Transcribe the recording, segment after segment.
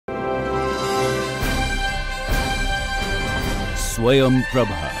Swayam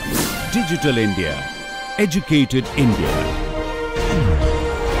Prabha. Digital India. Educated India.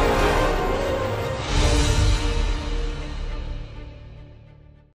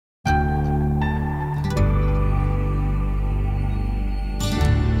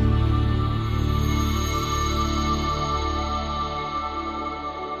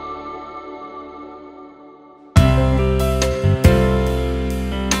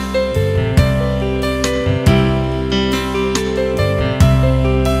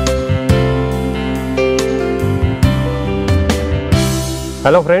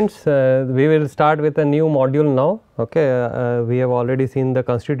 Hello friends, we will start with a new module now. Okay, we have already seen the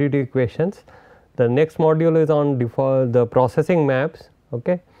constitutive equations. The next module is on the processing maps.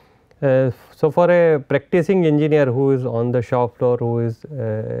 Okay, so for a practicing engineer who is on the shop floor, who is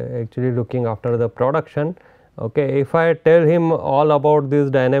actually looking after the production. Okay, if I tell him all about this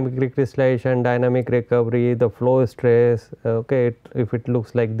dynamic recrystallization, dynamic recovery, the flow stress. Okay, if it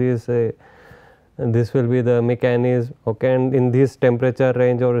looks like this. This will be the mechanism, okay, and in this temperature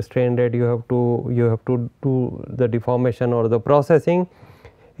range or strain rate you have to do the deformation or the processing.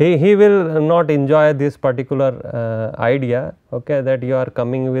 He will not enjoy this particular idea, okay, that you are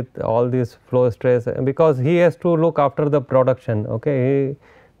coming with all this flow stress, because he has to look after the production. Okay, he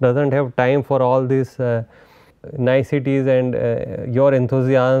does not have time for all these niceties and your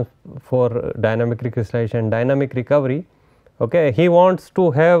enthusiasm for dynamic recrystallization, dynamic recovery. Okay, he wants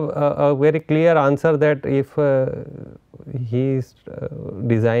to have a very clear answer that if he is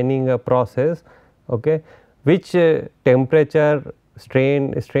designing a process, okay, which temperature,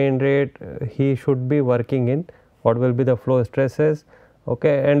 strain rate he should be working in, what will be the flow stresses,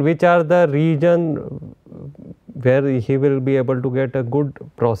 okay, and which are the region where he will be able to get a good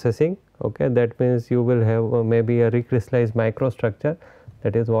processing. Okay, that means you will have maybe a recrystallized microstructure,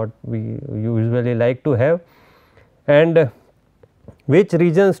 that is what we usually like to have, and which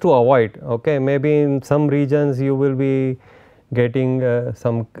regions to avoid. Okay, maybe in some regions you will be getting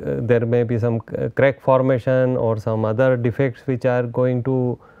there may be some crack formation or some other defects which are going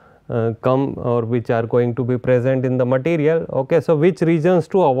to come or which are going to be present in the material. Okay, so which regions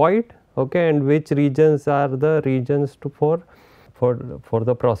to avoid, okay, and which regions are the regions to for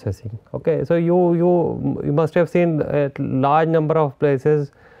the processing. Okay, so you must have seen at large number of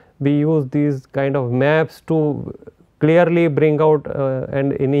places we use these kind of maps to clearly bring out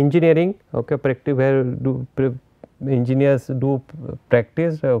and in engineering, okay, practice where engineers do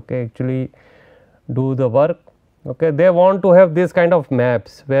practice, okay, actually do the work. Okay, they want to have this kind of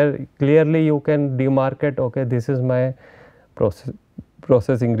maps where clearly you can demarcate, okay, this is my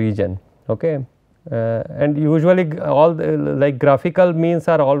processing region. Okay, and usually all like graphical means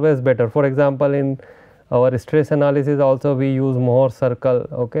are always better. For example, in our stress analysis also we use Mohr circle,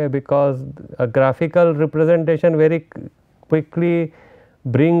 okay, because a graphical representation very quickly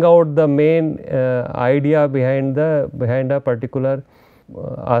bring out the main idea behind a particular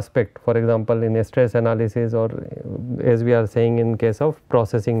aspect. For example, in stress analysis or as we are saying in case of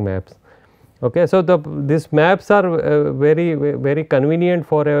processing maps. Okay, so these maps are very convenient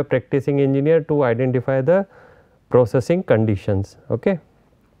for a practicing engineer to identify the processing conditions. Okay.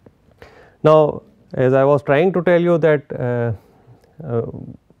 Now, as I was trying to tell you that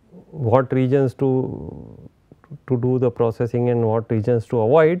what regions to do the processing and what regions to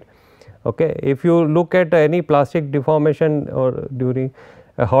avoid. Okay, if you look at any plastic deformation or during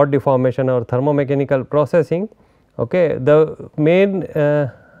a hot deformation or thermomechanical processing, okay, the main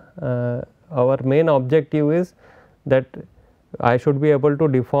our main objective is that I should be able to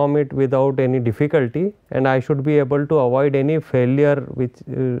deform it without any difficulty, and I should be able to avoid any failure which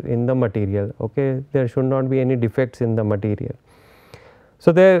in the material. Okay, there should not be any defects in the material.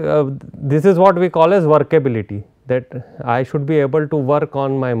 So this is what we call as workability, that I should be able to work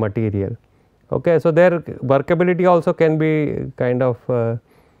on my material. Okay, so their workability also can be kind of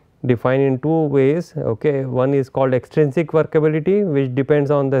defined in two ways. Okay, one is called extrinsic workability, which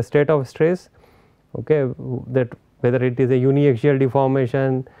depends on the state of stress. Okay, that whether it is a uniaxial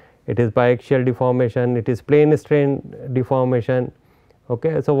deformation, it is biaxial deformation, it is plane strain deformation.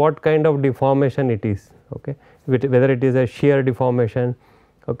 Okay, so what kind of deformation it is, okay, whether it is a shear deformation.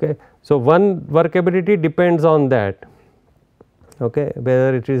 Okay, so one workability depends on that, okay,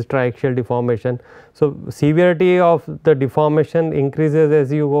 whether it is triaxial deformation. So severity of the deformation increases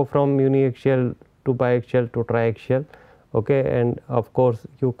as you go from uniaxial to biaxial to triaxial. Okay, and of course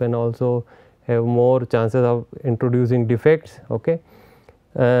you can also have more chances of introducing defects. Okay,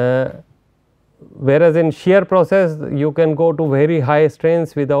 whereas in shear process you can go to very high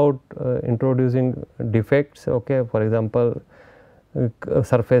strains without introducing defects. Okay, for example,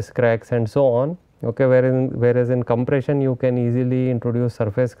 surface cracks and so on. okay, whereas in compression you can easily introduce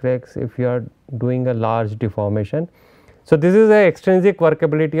surface cracks if you are doing a large deformation. So, this is the extrinsic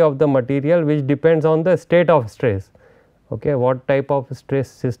workability of the material which depends on the state of stress, okay, what type of stress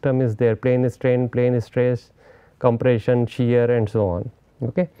system is there, plane strain, plane stress, compression, shear and so on.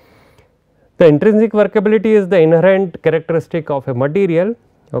 Okay. The intrinsic workability is the inherent characteristic of a material,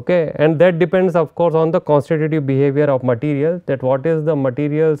 okay, and that depends of course on the constitutive behavior of material, that what is the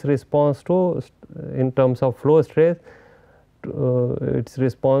material's response to in terms of flow stress, its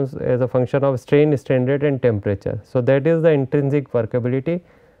response as a function of strain, strain rate and temperature. So, that is the intrinsic workability,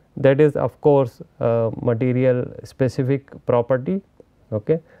 that is of course material specific property,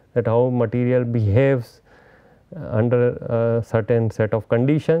 okay, that how material behaves under a certain set of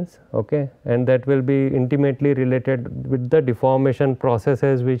conditions, okay, and that will be intimately related with the deformation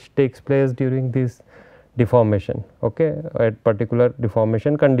processes which takes place during this deformation, okay, at particular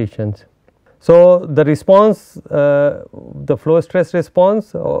deformation conditions. So, the response, the flow stress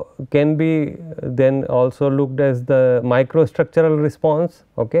response can be then also looked as the microstructural response,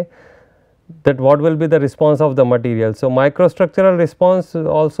 okay, that what will be the response of the material. So, microstructural response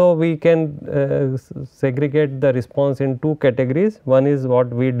also we can segregate the response in two categories, one is what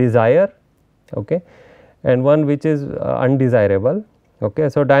we desire, okay, and one which is undesirable. Okay.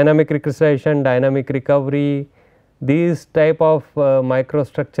 So, dynamic recrystallization, dynamic recovery, these type of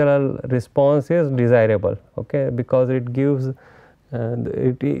microstructural response is desirable, okay, because it gives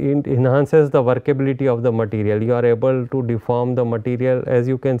it enhances the workability of the material. You are able to deform the material, as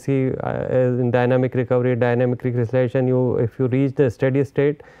you can see as in dynamic recovery, dynamic recrystallization, if you reach the steady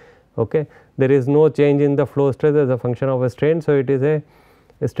state, okay, there is no change in the flow stress as a function of a strain. So, it is a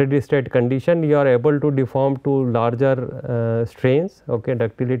steady state condition, you are able to deform to larger strains, okay,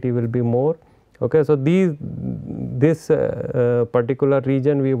 ductility will be more. Okay. So, this particular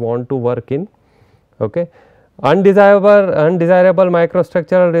region we want to work in. Okay. Undesirable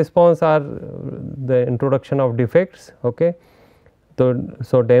microstructural response are the introduction of defects. Okay.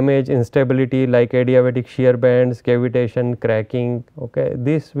 So, damage, instability like adiabatic shear bands, cavitation, cracking, okay,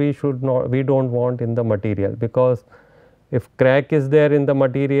 this we do not want in the material, because if crack is there in the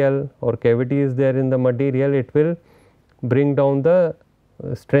material or cavity is there in the material, it will bring down the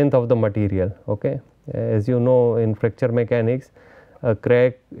strength of the material. Okay. As you know, in fracture mechanics, a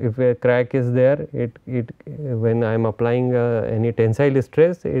crack, if a crack is there, when I am applying any tensile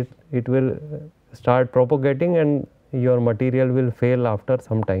stress, it will start propagating and your material will fail after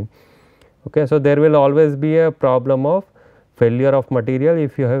some time. Okay. So, there will always be a problem of failure of material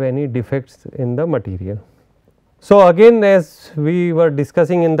if you have any defects in the material. So, again as we were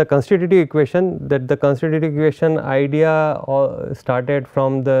discussing in the constitutive equation, that the constitutive equation idea started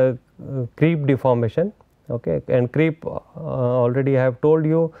from the creep deformation, okay, and creep already I have told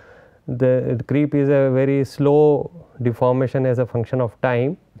you, the creep is a very slow deformation as a function of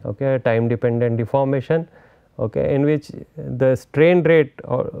time, okay, time dependent deformation, okay, in which the strain rate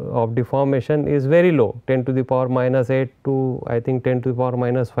of deformation is very low, 10 to the power minus 8 to I think 10 to the power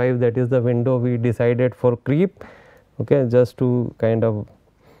minus 5, that is the window we decided for creep. Okay, just to kind of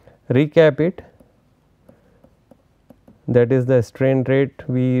recap it, that is the strain rate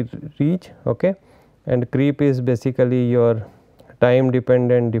we reach, okay, and creep is basically your time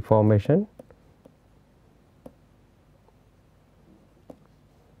dependent deformation.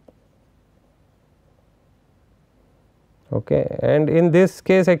 Okay, and in this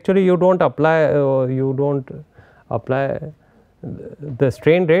case actually you do not apply the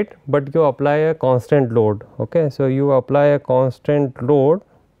strain rate, but you apply a constant load. Okay. So, you apply a constant load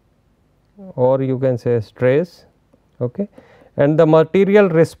or you can say stress, okay, and the material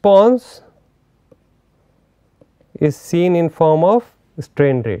response is seen in form of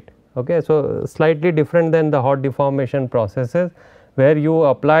strain rate. Okay. So, slightly different than the hot deformation processes, where you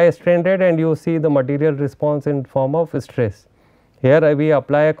apply a strain rate and you see the material response in form of stress. Here we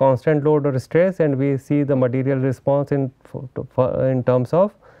apply a constant load or stress and we see the material response in terms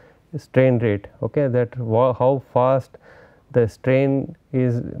of strain rate, okay, that how fast the strain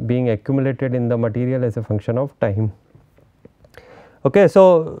is being accumulated in the material as a function of time. Okay.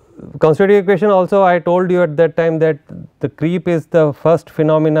 So, constitutive equation also I told you at that time that the creep is the first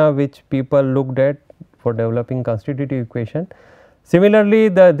phenomena which people looked at for developing constitutive equation. Similarly,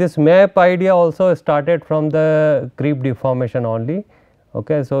 this map idea also started from the creep deformation only.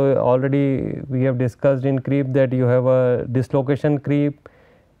 Okay. So, already we have discussed in creep that you have a dislocation creep,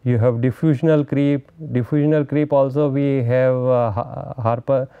 you have diffusional creep. Diffusional creep also we have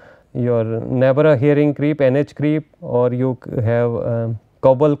your Navarro hearing creep, NH creep, or you have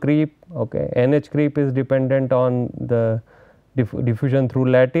Cobble creep. Okay. NH creep is dependent on the diffusion through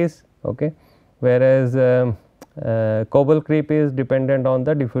lattice. Okay. whereas Koebel creep is dependent on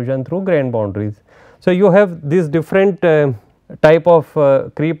the diffusion through grain boundaries. So, you have these different type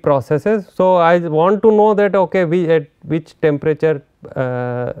of creep processes. So, I want to know that okay, at which temperature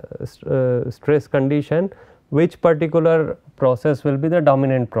stress condition which particular process will be the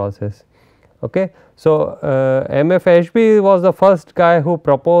dominant process. Okay. So, MFHB was the first guy who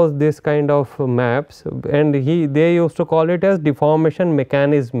proposed this kind of maps, and they used to call it as deformation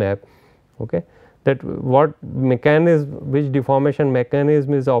mechanism map. Okay. That what mechanism, which deformation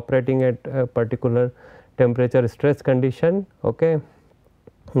mechanism is operating at a particular temperature stress condition, okay,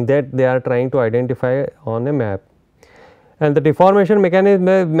 that they are trying to identify on a map. And the deformation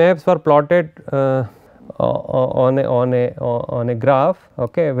mechanism maps were plotted on a graph,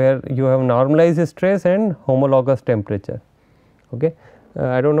 okay, where you have normalized stress and homologous temperature. Okay.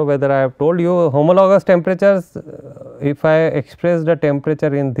 I do not know whether I have told you homologous temperatures, if I express the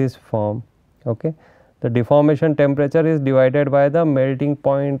temperature in this form, okay, the deformation temperature is divided by the melting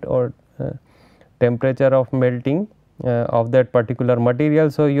point or temperature of melting of that particular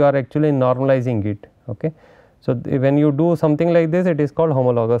material. So, you are actually normalizing it. Okay. So, when you do something like this, it is called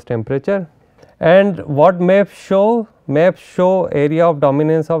homologous temperature. And what maps show? Maps show area of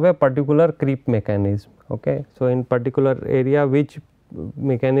dominance of a particular creep mechanism. Okay. So, in particular area which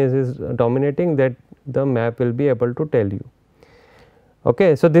mechanism is dominating, that the map will be able to tell you.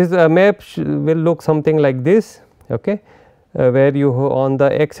 Okay. So, this map will look something like this, okay, where you on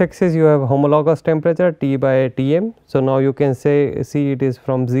the x axis you have homologous temperature T by Tm. So, now you can see it is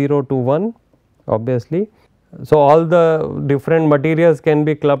from 0 to 1 obviously. So, all the different materials can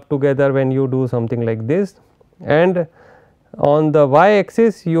be clubbed together when you do something like this, and on the y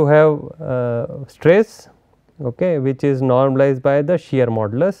axis you have stress, okay, which is normalized by the shear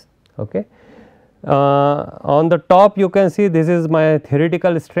modulus. Okay. On the top you can see this is my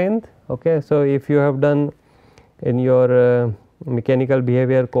theoretical strength. Okay. So, if you have done in your mechanical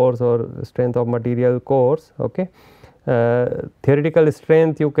behavior course or strength of material course, okay, theoretical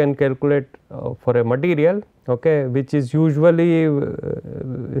strength you can calculate for a material, okay, which is usually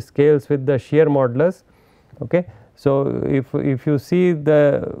scales with the shear modulus. Okay. So, if you see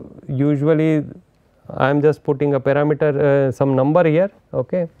the usually I am just putting a parameter some number here.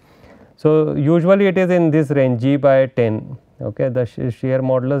 Okay. So, usually it is in this range G by 10, okay, the shear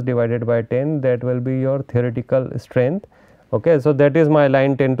modulus divided by 10, that will be your theoretical strength. Okay. So, that is my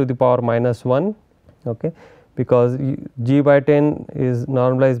line 10 to the power minus 1, okay, because G by 10 is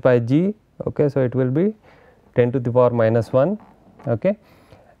normalized by G. Okay. So, it will be 10 to the power minus 1. Okay.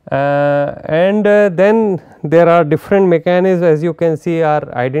 And then there are different mechanisms, as you can see,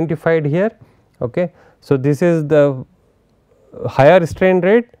 are identified here. Okay. So, this is the higher strain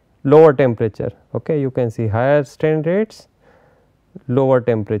rate, lower temperature. Okay. You can see higher strain rates, lower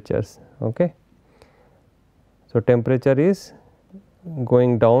temperatures. Okay. So, temperature is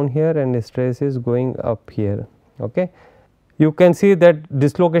going down here and stress is going up here. Okay. You can see that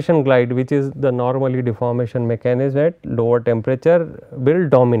dislocation glide, which is the normally deformation mechanism at lower temperature, will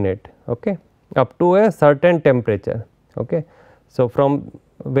dominate, okay, up to a certain temperature. Okay. So, from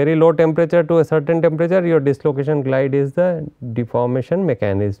very low temperature to a certain temperature, your dislocation glide is the deformation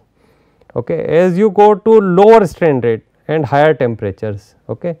mechanism. Okay. As you go to lower strain rate and higher temperatures.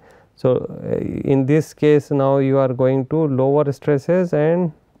 Okay. So, in this case now you are going to lower stresses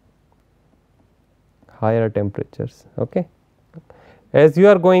and higher temperatures. Okay. As you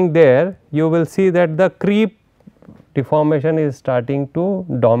are going there, you will see that the creep deformation is starting to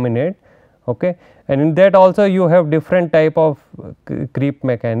dominate, okay, and in that also you have different type of creep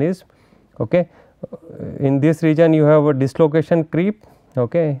mechanism. Okay. In this region you have a dislocation creep,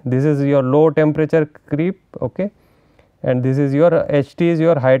 okay, this is your low temperature creep, okay, and this is your HT is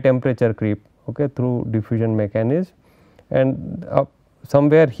your high temperature creep, okay, through diffusion mechanism, and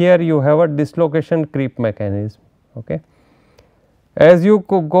somewhere here you have a dislocation creep mechanism. Okay. As you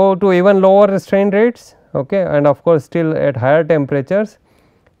go to even lower strain rates, okay, and of course, still at higher temperatures,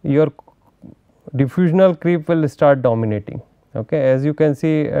 your diffusional creep will start dominating. Okay. As you can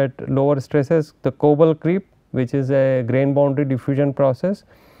see at lower stresses, the Koebel creep, which is a grain boundary diffusion process,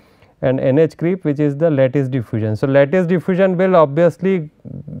 and NH creep, which is the lattice diffusion. So, lattice diffusion will obviously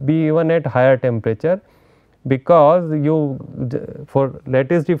be even at higher temperature, because for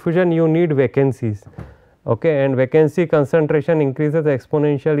lattice diffusion you need vacancies. Okay, and vacancy concentration increases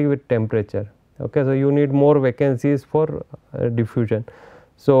exponentially with temperature. Okay, so, you need more vacancies for diffusion.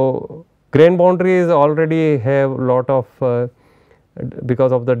 So, grain boundaries already have lot of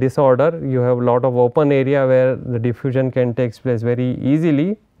because of the disorder, you have lot of open area where the diffusion can take place very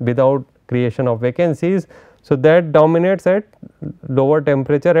easily without creation of vacancies. So, that dominates at lower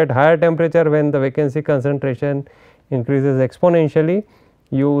temperature. At higher temperature, when the vacancy concentration increases exponentially,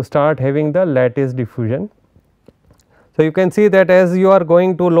 you start having the lattice diffusion. So, you can see that as you are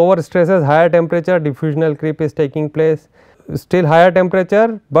going to lower stresses, higher temperature, diffusional creep is taking place. Still higher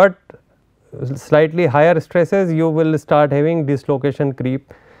temperature, but slightly higher stresses, you will start having dislocation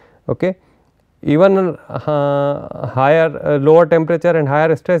creep. Okay. Even higher lower temperature and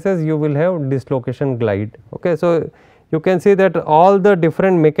higher stresses, you will have dislocation glide. Okay. So, you can see that all the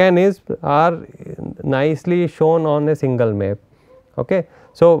different mechanisms are nicely shown on a single map. Okay.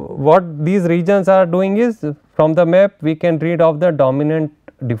 So, what these regions are doing is, from the map we can read of the dominant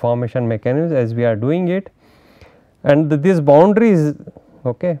deformation mechanisms as we are doing it, and these boundaries,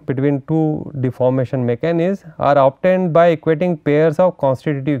 okay, between two deformation mechanisms are obtained by equating pairs of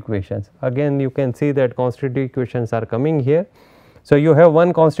constitutive equations. Again you can see that constitutive equations are coming here. So, you have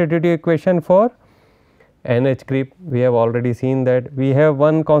one constitutive equation for NH creep, we have already seen that. We have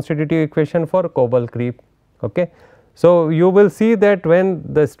one constitutive equation for Coble creep. Okay. So, you will see that when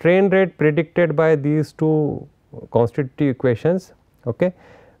the strain rate predicted by these two constitutive equations, okay,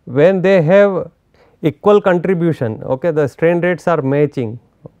 when they have equal contribution, okay, the strain rates are matching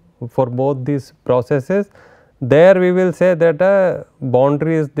for both these processes, there we will say that a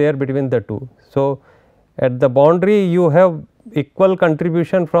boundary is there between the two. So, at the boundary you have equal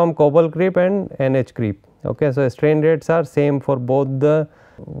contribution from Coble creep and NH creep. Okay. So, strain rates are same for both the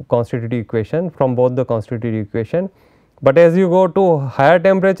constitutive equation, from both the constitutive equation, but as you go to higher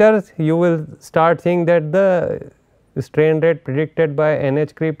temperatures, you will start seeing that the strain rate predicted by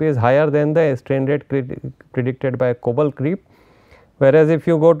NH creep is higher than the strain rate predicted by Coble creep, whereas if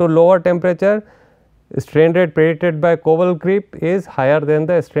you go to lower temperature, strain rate predicted by Coble creep is higher than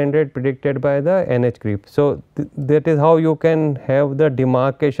the strain rate predicted by the NH creep. So, that is how you can have the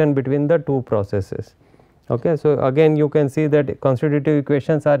demarcation between the two processes. Okay. So, again you can see that constitutive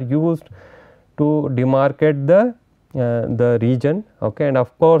equations are used to demarcate the region. Okay. And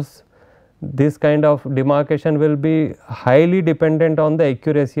of course, this kind of demarcation will be highly dependent on the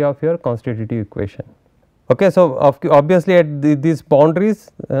accuracy of your constitutive equation. Okay. So, obviously at these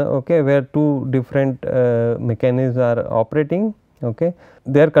boundaries, okay, where two different mechanisms are operating, okay,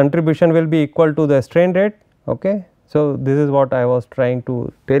 their contribution will be equal to the strain rate. Okay. So, this is what I was trying to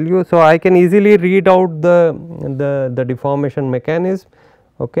tell you. So, I can easily read out the deformation mechanism,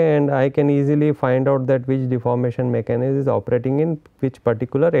 okay, and I can easily find out that which deformation mechanism is operating in which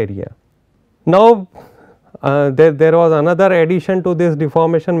particular area. Now, there was another addition to this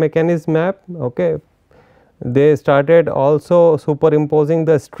deformation mechanism map. Okay. They started also superimposing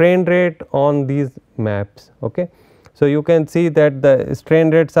the strain rate on these maps. Okay. So, you can see that the strain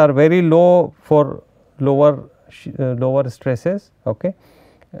rates are very low for lower stresses. Okay.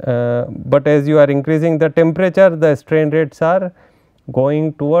 But as you are increasing the temperature, the strain rates are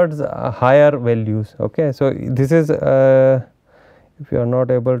going towards higher values. Okay. So, this is if you are not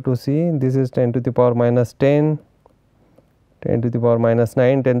able to see, this is 10 to the power minus 10, 10 to the power minus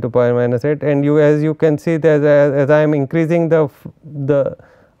 9, 10 to the power minus 8, and you, as you can see that as I am increasing the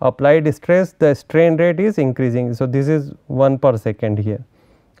applied stress, the strain rate is increasing. So, this is 1 per second here.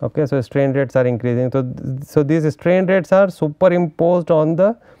 Okay. So, strain rates are increasing. So, these strain rates are superimposed on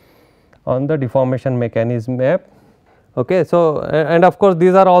the deformation mechanism map. Okay. So, and of course,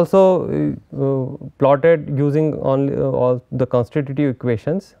 these are also plotted using only all the constitutive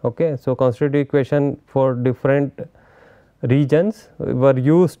equations. Okay. So, constitutive equation for different regions were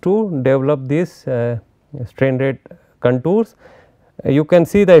used to develop these strain rate contours. You can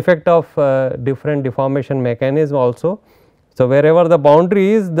see the effect of different deformation mechanism also. So, wherever the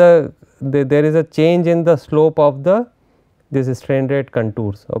boundary is, there is a change in the slope of this strain rate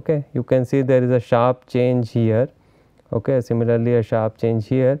contours. Okay. You can see there is a sharp change here. Okay. Similarly, a sharp change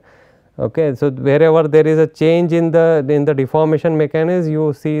here. Okay. So, wherever there is a change in the deformation mechanism,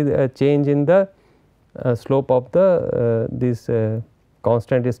 you see a change in the slope of this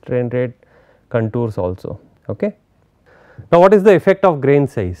constant strain rate contours also. Okay. Now, what is the effect of grain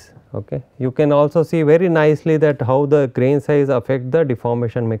size? Okay. You can also see very nicely that how the grain size affect the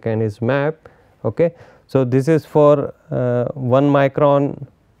deformation mechanism map. Okay. So, this is for 1 micron,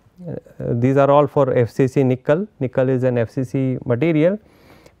 these are all for FCC nickel. Nickel is an FCC material,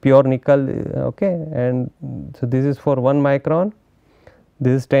 pure nickel. Okay. And so, this is for 1 micron,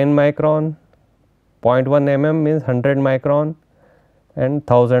 this is 10 micron, 0.1 mm means 100 micron, and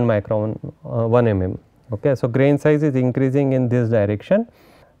 1000 micron 1 mm. Okay. So, grain size is increasing in this direction.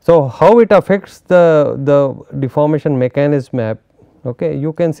 So, how it affects the deformation mechanism map? Okay.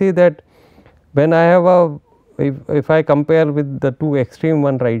 You can see that when I have if I compare with the two extreme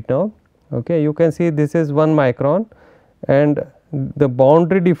one right now, Okay, you can see this is 1 micron, and the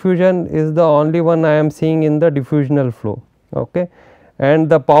boundary diffusion is the only one I am seeing in the diffusional flow. Okay, and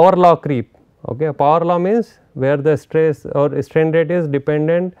the power law creep. Okay, power law means where the stress or strain rate is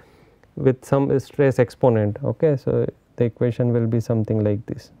dependent with some stress exponent. Okay, so the equation will be something like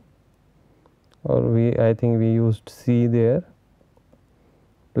this, or I think we used C there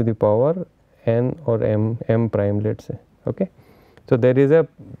to the power n or m prime, let us say. Okay. So, there is a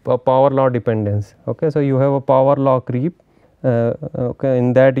power law dependence. Okay. So, you have a power law creep, okay.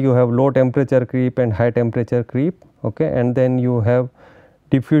 In that you have low temperature creep and high temperature creep, okay. And then you have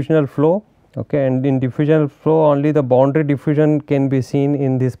diffusional flow, okay. And in diffusional flow only the boundary diffusion can be seen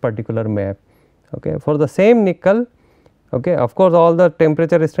in this particular map. Okay. For the same nickel, okay, of course, all the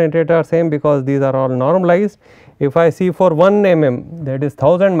temperature strain rate are same because these are all normalized. If I see for 1 mm, that is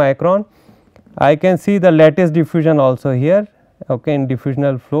 1000 micron, I can see the lattice diffusion also here, okay, in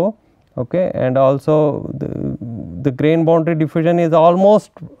diffusional flow, okay. And also the grain boundary diffusion is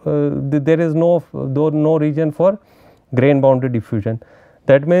almost there is no region for grain boundary diffusion.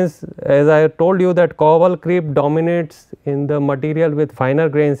 That means, as I told you that Cowell creep dominates in the material with finer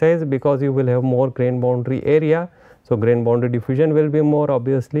grain size because you will have more grain boundary area. So, grain boundary diffusion will be more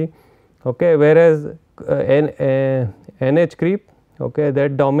obviously, okay. Whereas NH creep, okay,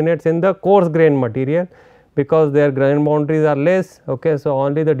 that dominates in the coarse grain material because their grain boundaries are less, okay. So,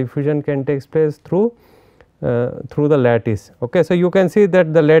 only the diffusion can take place through the lattice, okay. So, you can see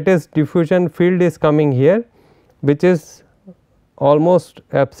that the lattice diffusion field is coming here, which is almost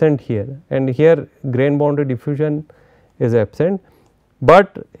absent here, and here grain boundary diffusion is absent.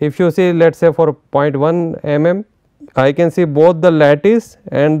 But if you see, let us say for 0.1 mm, I can see both the lattice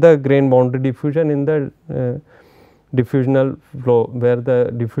and the grain boundary diffusion in the diffusional flow where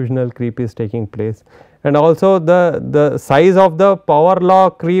the diffusional creep is taking place, and also the size of the power law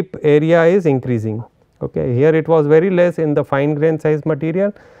creep area is increasing. Okay. Here it was very less in the fine grain size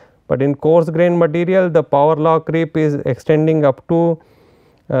material, but in coarse grain material the power law creep is extending up to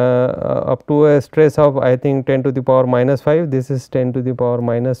a stress of I think 10 to the power minus 5. This is 10 to the power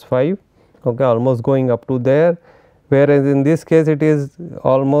minus 5, okay, almost going up to there. Whereas in this case it is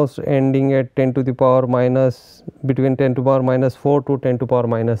almost ending at 10 to the power minus between 10 to the power minus 4 to 10 to the power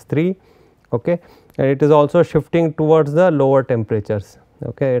minus 3, okay. And it is also shifting towards the lower temperatures,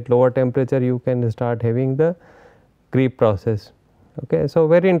 okay. At lower temperature you can start having the creep process, okay. So,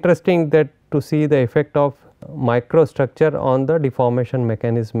 very interesting that to see the effect of microstructure on the deformation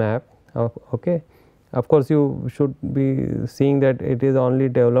mechanism map, okay. Of course, you should be seeing that it is only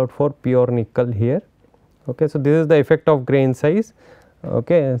developed for pure nickel here. Okay. So, this is the effect of grain size.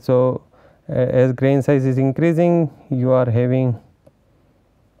 Okay. So, as grain size is increasing, you are having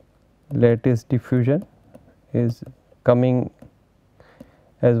lattice diffusion is coming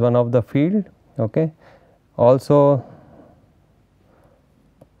as one of the field. Okay. Also,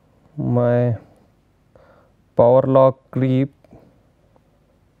 my power law creep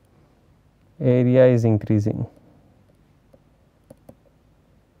area is increasing,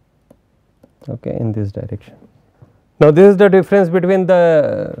 okay, in this direction. Now, this is the difference between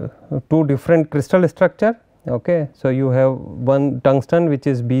the two different crystal structure. Okay. So, you have one tungsten which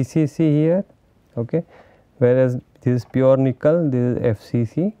is BCC here, okay, whereas this is pure nickel, this is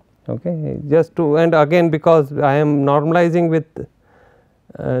FCC. Okay. Just to, and again because I am normalizing with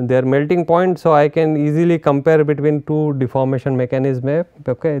their melting point. So, I can easily compare between two deformation mechanism map.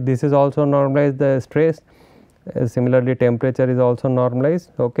 Okay. This is also normalized the stress, similarly temperature is also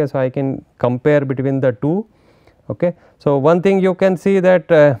normalized. Okay. So, I can compare between the two. Okay. So, one thing you can see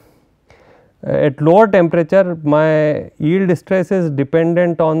that at lower temperature my yield stress is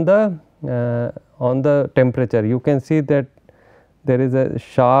dependent on the temperature. You can see that there is a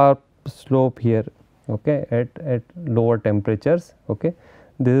sharp slope here, okay, at lower temperatures. Okay.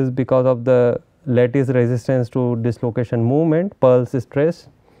 This is because of the lattice resistance to dislocation movement, pulse stress.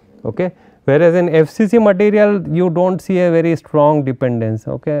 Okay. Whereas in FCC material you do not see a very strong dependence,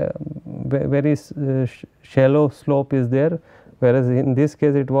 okay, very shallow slope is there, whereas in this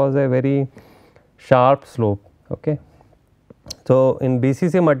case it was a very sharp slope. Okay. So, in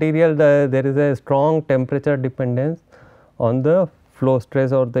BCC material there is a strong temperature dependence on the flow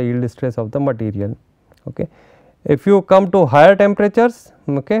stress or the yield stress of the material. Okay. If you come to higher temperatures,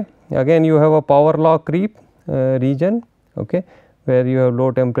 okay, again you have a power law creep region, okay, where you have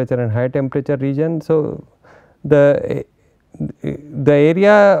low temperature and high temperature region. So, the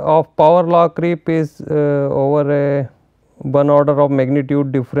area of power law creep is over a one order of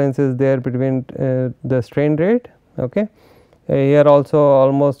magnitude difference is there between the strain rate. Okay. Here also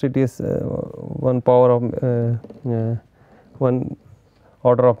almost it is 1 power of 1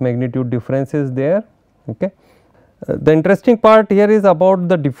 order of magnitude difference is there. Okay. The interesting part here is about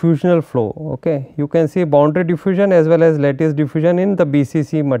the diffusional flow. Okay. You can see boundary diffusion as well as lattice diffusion in the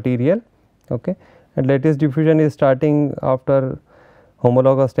BCC material. Okay. And lattice diffusion is starting after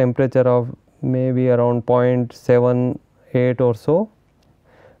homologous temperature of maybe around 0.78 or so,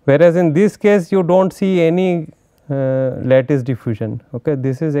 whereas in this case you do not see any lattice diffusion. Okay.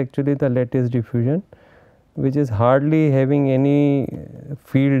 This is actually the lattice diffusion, which is hardly having any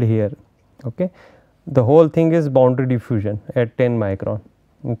field here. Okay. The whole thing is boundary diffusion at 10 micron.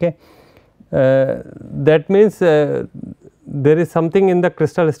 Okay. That means there is something in the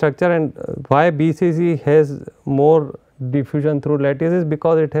crystal structure, and why BCC has more diffusion through lattice is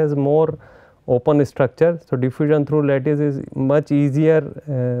because it has more open structure. So, diffusion through lattice is much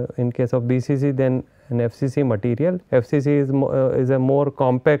easier in case of BCC than an FCC material. FCC is a more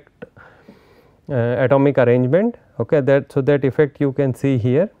compact atomic arrangement. Okay, so that effect you can see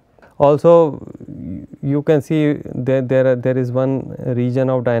here. Also, you can see that there is one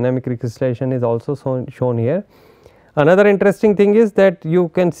region of dynamic recrystallization is also shown here. Another interesting thing is that you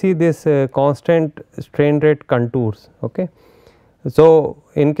can see this constant strain rate contours. Okay. So,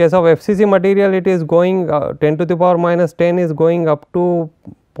 in case of FCC material, it is going 10 to the power minus 10 is going up to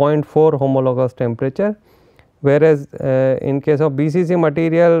 0.4 homologous temperature, whereas in case of BCC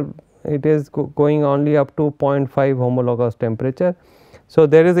material it is going only up to 0.5 homologous temperature. So,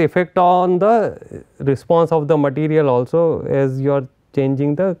 there is effect on the response of the material also as you are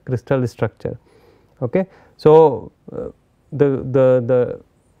changing the crystal structure. Okay. So, the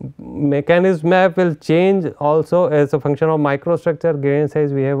mechanism map will change also as a function of microstructure grain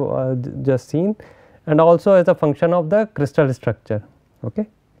size we have just seen, and also as a function of the crystal structure. Okay.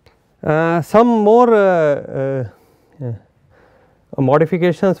 Some more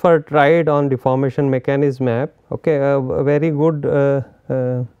modifications were tried on deformation mechanism map. Okay. A very good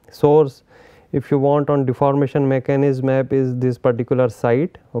source if you want on deformation mechanism map is this particular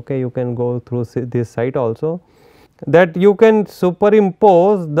site. Okay. You can go through this site also, that you can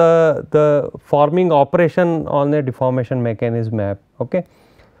superimpose the forming operation on a deformation mechanism map. Okay.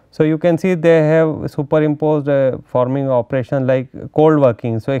 So, you can see they have superimposed a forming operation like cold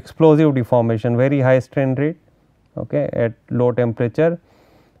working. So, explosive deformation, very high strain rate, okay, at low temperature,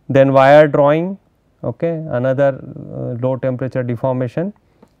 then wire drawing, okay, another low temperature deformation.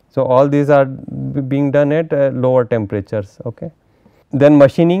 So, all these are being done at lower temperatures. Okay. Then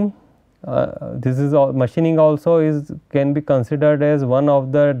machining, this is machining also can be considered as one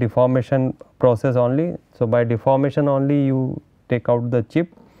of the deformation process only. So, by deformation only you take out the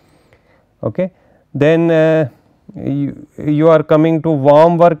chip. Okay. Then you are coming to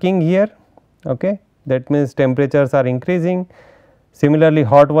warm working here. Okay. That means temperatures are increasing. Similarly,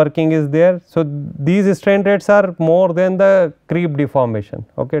 hot working is there. So, these strain rates are more than the creep deformation.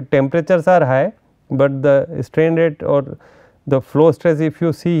 Okay. Temperatures are high, but the strain rate or the flow stress if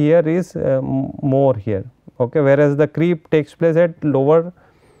you see here is more here. Okay. Whereas, the creep takes place at lower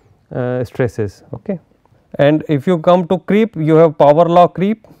stresses. Okay. And if you come to creep, you have power law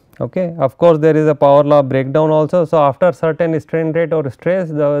creep. Okay. Of course, there is a power law breakdown also. So, after certain strain rate or stress,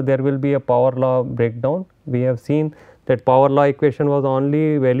 there will be a power law breakdown. We have seen that power law equation was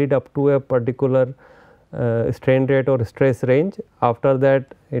only valid up to a particular strain rate or stress range. After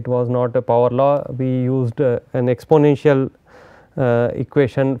that, it was not a power law. We used an exponential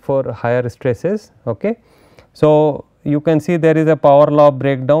equation for higher stresses. Okay. So, you can see there is a power law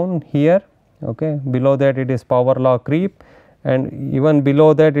breakdown here. Okay. Below that it is power law creep, and even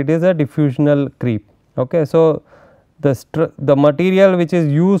below that it is a diffusional creep. Okay. So, the material which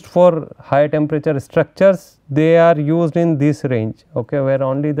is used for high temperature structures, they are used in this range, okay, where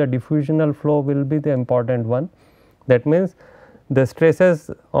only the diffusional flow will be the important one. That means, the stresses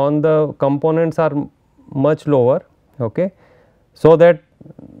on the components are much lower, okay, so that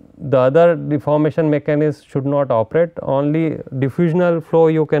the other deformation mechanism should not operate. Only diffusional flow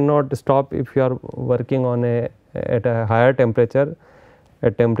you cannot stop if you are working on at a higher temperature,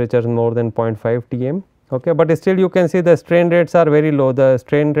 at temperatures more than 0.5 Tm. Okay, but still you can see the strain rates are very low. The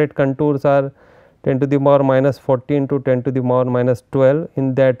strain rate contours are 10 to the power minus 14 to 10 to the power minus 12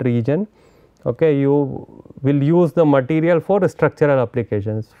 in that region. Okay, you will use the material for structural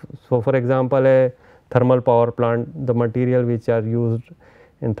applications. So, for example, a thermal power plant, the material which are used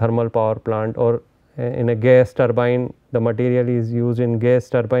in thermal power plant, or in a gas turbine, the material is used in gas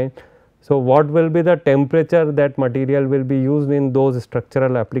turbine. So, what will be the temperature that material will be used in those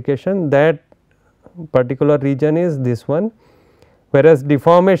structural application? That particular region is this one, whereas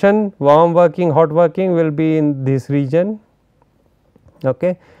deformation, warm working, hot working will be in this region.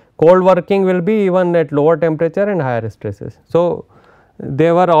 Okay. Cold working will be even at lower temperature and higher stresses. So,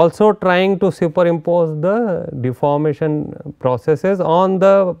 they were also trying to superimpose the deformation processes on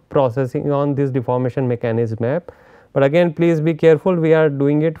the processing on this deformation mechanism map. But again please be careful, we are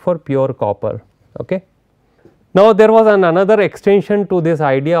doing it for pure copper. Okay. Now, there was another extension to this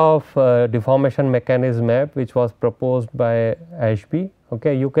idea of deformation mechanism map which was proposed by Ashby.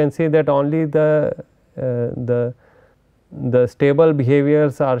 Okay. You can see that only the stable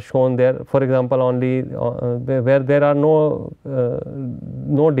behaviors are shown there. For example, only where there are no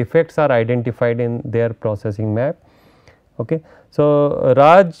defects are identified in their processing map. Okay. So,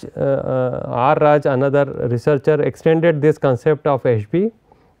 R. Raj, another researcher, extended this concept of Ashby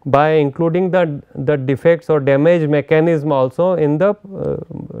by including the defects or damage mechanism also in the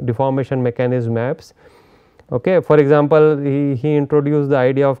deformation mechanism maps. Okay. For example, he introduced the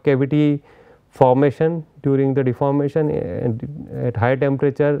idea of cavity formation during the deformation. At high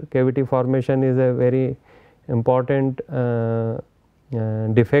temperature, cavity formation is a very important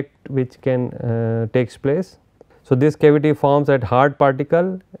defect which can takes place. So, this cavity forms at hard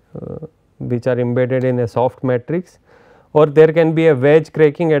particle which are embedded in a soft matrix, or there can be a wedge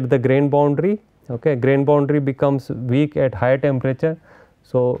cracking at the grain boundary. Okay. Grain boundary becomes weak at high temperature.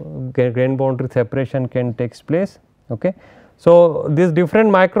 So, grain boundary separation can takes place. Okay. So, these different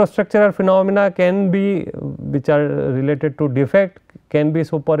microstructural phenomena can be, which are related to defect, can be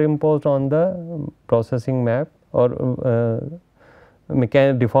superimposed on the processing map or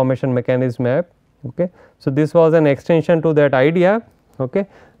deformation mechanism map. Okay. So, this was an extension to that idea. Okay.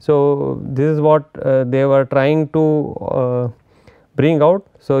 So, this is what they were trying to bring out.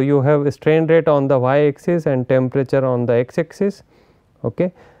 So, you have strain rate on the y axis and temperature on the x axis.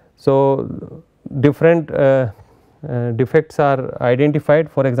 Okay. So, different defects are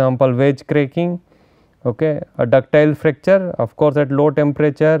identified, for example, wedge cracking, okay, a ductile fracture. Of course, at low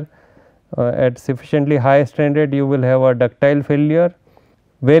temperature at sufficiently high strain rate you will have a ductile failure.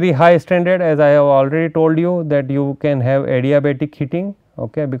 Very high strain rate, as I have already told you, that you can have adiabatic heating,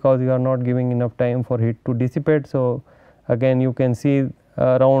 okay, because you are not giving enough time for heat to dissipate. So, again you can see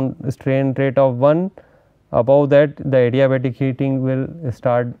around strain rate of 1, above that the adiabatic heating will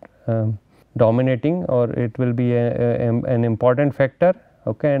start dominating, or it will be an important factor.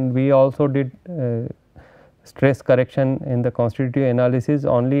 Okay. And we also did stress correction in the constitutive analysis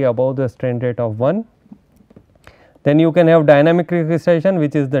only above the strain rate of 1. Then you can have dynamic recrystallization,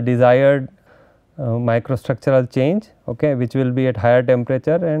 which is the desired microstructural change, okay, which will be at higher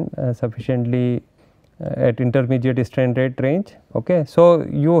temperature and sufficiently at intermediate strain rate range. Okay. So,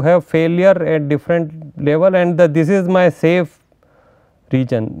 you have failure at different level, and this is my safe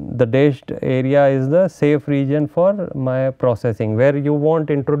region. The dashed area is the safe region for my processing, where you will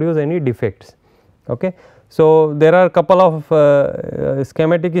not introduce any defects. Okay. So, there are couple of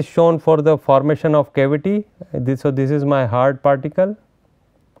schematic is shown for the formation of cavity. So, this is my hard particle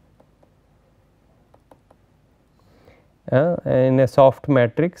in a soft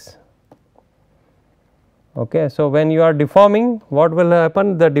matrix. Okay. So, when you are deforming, what will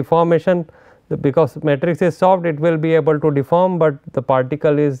happen? The deformation, because matrix is soft, it will be able to deform, but the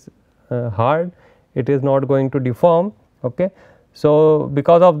particle is hard, it is not going to deform. Okay. So,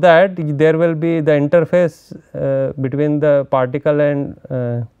 because of that there will be the interface between the particle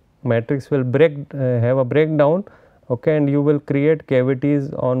and matrix will have a breakdown, okay, and you will create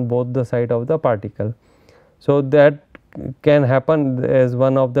cavities on both the side of the particle. So, that can happen as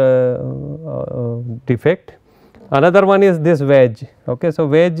one of the defect. Another one is this wedge. Okay. So,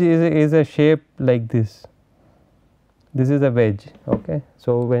 wedge is a shape like this. This is a wedge. Okay.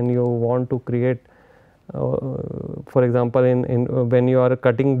 So, when you want to create for example, when you are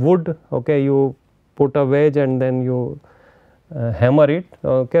cutting wood, okay, you put a wedge and then you hammer it,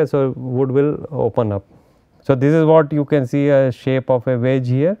 okay, so wood will open up. So, this is what you can see, a shape of a wedge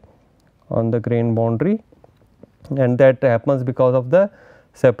here on the grain boundary, and that happens because of the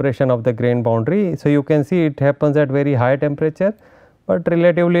separation of the grain boundary. So, you can see it happens at very high temperature, but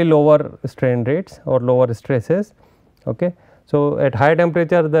relatively lower strain rates or lower stresses. Okay. So, at high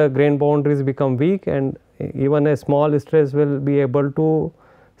temperature the grain boundaries become weak, and even a small stress will be able to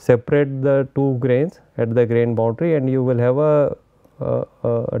separate the two grains at the grain boundary, and you will have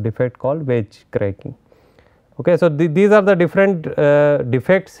a defect called wedge cracking. Okay. So, these are the different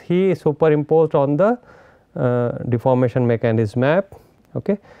defects he superimposed on the deformation mechanism map.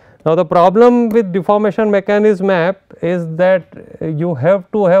 Okay. Now, the problem with deformation mechanism map is that you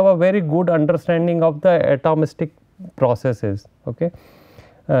have to have a very good understanding of the atomistic processes. Okay.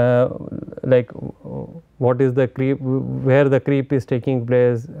 Like what is the creep, where the creep is taking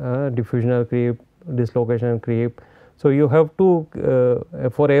place, diffusional creep, dislocation creep. So, you have to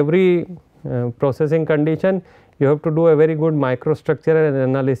for every processing condition you have to do a very good microstructural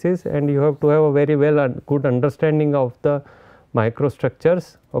analysis, and you have to have a very good understanding of the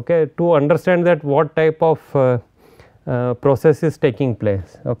microstructures, okay, to understand that what type of process is taking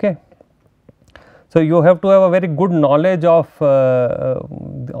place. Okay. So, you have to have a very good knowledge of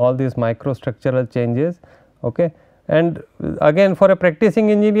all these microstructural changes, okay. And again, for a practicing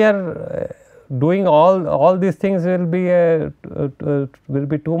engineer, doing all these things will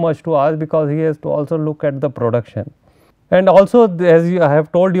be too much to ask, because he has to also look at the production. And also, as I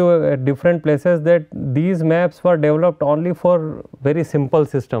have told you at different places, that these maps were developed only for very simple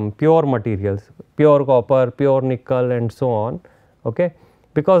system, pure materials, pure copper, pure nickel and so on, okay.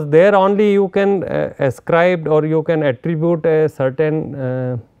 Because there only you can ascribe or you can attribute a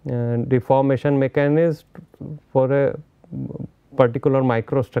certain deformation mechanism for a particular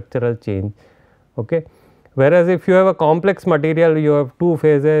microstructural change, okay. Whereas, if you have a complex material, you have two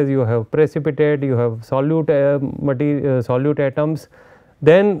phases, you have precipitate, you have solute solute atoms,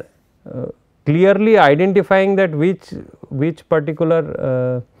 then clearly identifying that which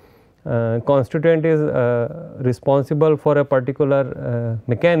particular constituent is responsible for a particular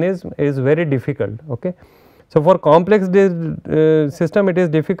mechanism is very difficult. Okay. So, for complex system, it is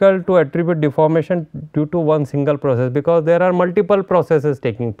difficult to attribute deformation due to one single process, because there are multiple processes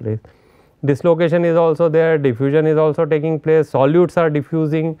taking place. Dislocation is also there, diffusion is also taking place, solutes are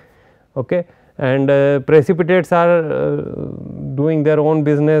diffusing, okay, and precipitates are doing their own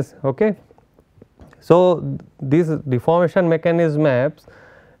business. Okay. So, these deformation mechanism maps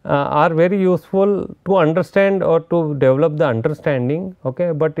are very useful to understand or to develop the understanding,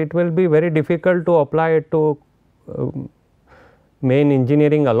 okay, but it will be very difficult to apply it to main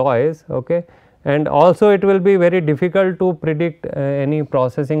engineering alloys, okay. And also it will be very difficult to predict any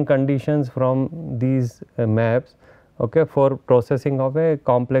processing conditions from these maps, okay, for processing of a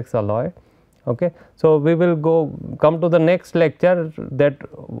complex alloy. Okay. So, we will come to the next lecture, that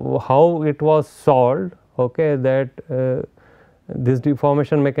how it was solved, okay, that this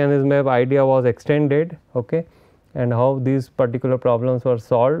deformation mechanism map idea was extended, okay, and how these particular problems were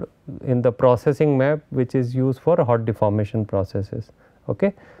solved in the processing map, which is used for hot deformation processes.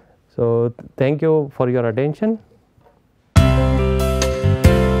 Okay. So, thank you for your attention.